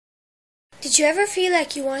Did you ever feel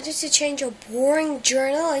like you wanted to change your boring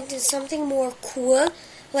journal into something more cool,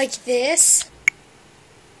 like this?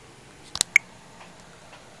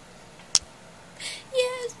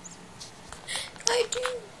 Yes, I do.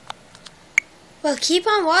 Well, keep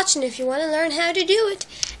on watching if you want to learn how to do it,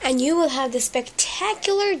 and you will have the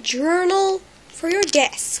spectacular journal for your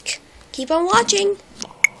desk. Keep on watching.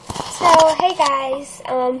 So, hey guys,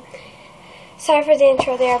 sorry for the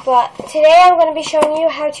intro there, but today I'm going to be showing you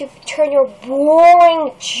how to turn your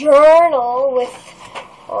boring journal with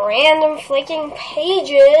random flicking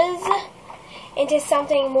pages into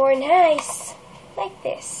something more nice, like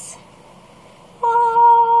this.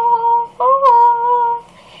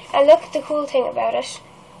 And look at the cool thing about it.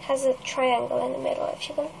 It has a triangle in the middle, if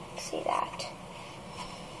you can see that.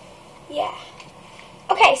 Yeah.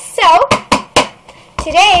 Okay, so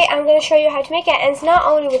today I'm going to show you how to make it, and it's not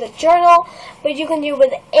only with a journal, but you can do it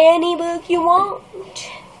with any book you want.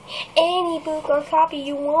 Any book or copy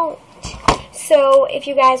you want. So if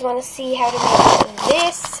you guys want to see how to make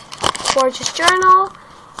this gorgeous journal,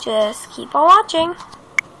 just keep on watching.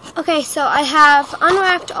 Okay, so I have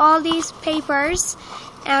unwrapped all these papers,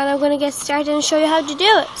 and I'm going to get started and show you how to do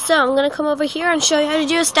it. So I'm going to come over here and show you how to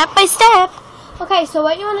do it step by step. Okay, so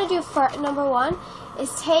what you want to do for number one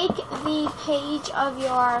is take the page of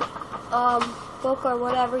your book or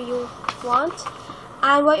whatever you want,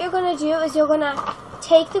 and what you're going to do is you're going to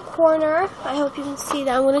take the corner. I hope you can see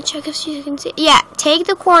that. I'm going to check if you can see. Yeah, take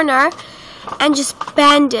the corner and just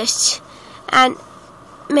bend it and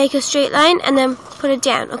make a straight line and then put it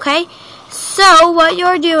down, okay? So what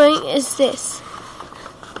you're doing is this.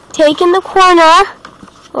 Taking the corner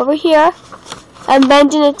over here and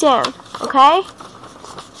bending it down, okay?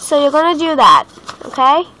 So you're going to do that,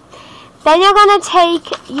 okay? Then you're going to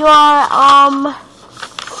take your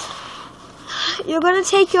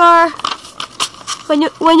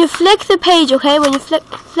when you flick the page, okay? When you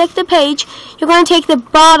flick the page, you're going to take the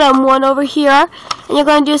bottom one over here, and you're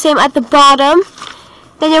going to do the same at the bottom.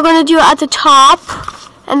 Then you're going to do it at the top,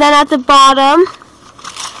 and then at the bottom,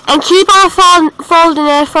 and keep on folding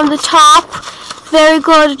it from the top. Very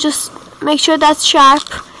good. Just make sure that's sharp.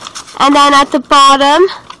 And then at the bottom.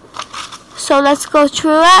 So let's go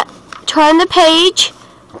through it. Turn the page,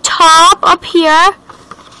 top up here,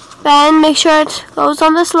 then make sure it goes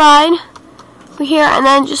on this line over here, and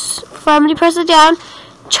then just firmly press it down.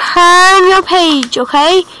 Turn your page,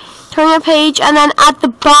 okay? Turn your page, and then at the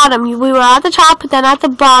bottom, we were at the top, but then at the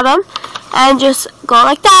bottom, and just go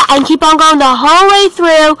like that, and keep on going the whole way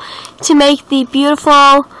through to make the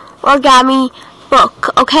beautiful origami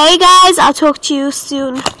book. Okay, guys? I'll talk to you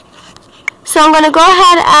soon. So I'm going to go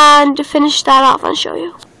ahead and finish that off and show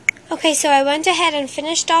you. Okay, so I went ahead and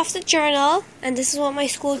finished off the journal, and this is what my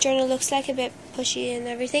school journal looks like, a bit pushy and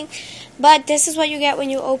everything. But this is what you get when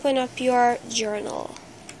you open up your journal.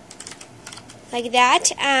 Like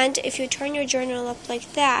that, and if you turn your journal up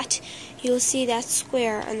like that, you'll see that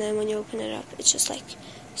square, and then when you open it up, it's just like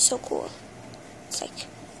so cool. It's like,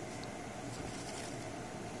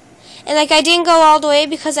 and like I didn't go all the way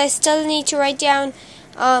because I still need to write down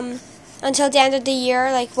until the end of the year,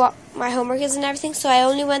 like what my homework is and everything. So I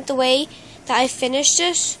only went the way that I finished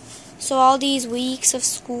it. So all these weeks of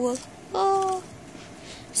school. Oh.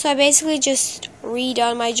 So I basically just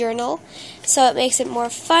redone my journal, so it makes it more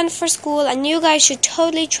fun for school, and you guys should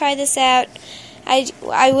totally try this out.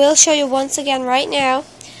 I will show you once again right now.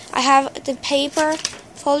 I have the paper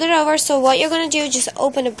folded over, so what you're going to do is just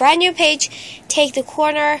open a brand new page, take the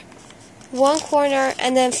one corner,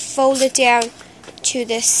 and then fold it down to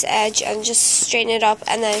this edge and just straighten it up,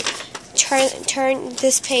 and then turn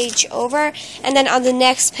this page over, and then on the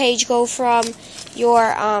next page go from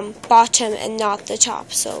your bottom and not the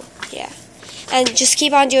top. So yeah, and just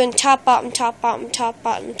keep on doing top, bottom, top, bottom, top,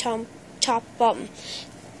 bottom, top, bottom.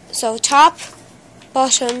 So top,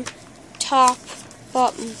 bottom, top,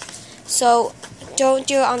 bottom. So don't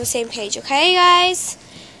do it on the same page, okay, guys?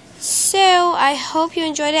 So I hope you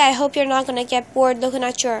enjoyed it. I hope you're not going to get bored looking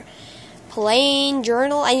at your plain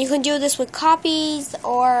journal, and you can do this with copies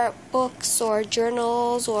or books or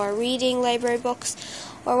journals or reading library books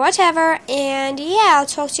or whatever. And yeah, I'll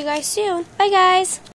talk to you guys soon. Bye, guys.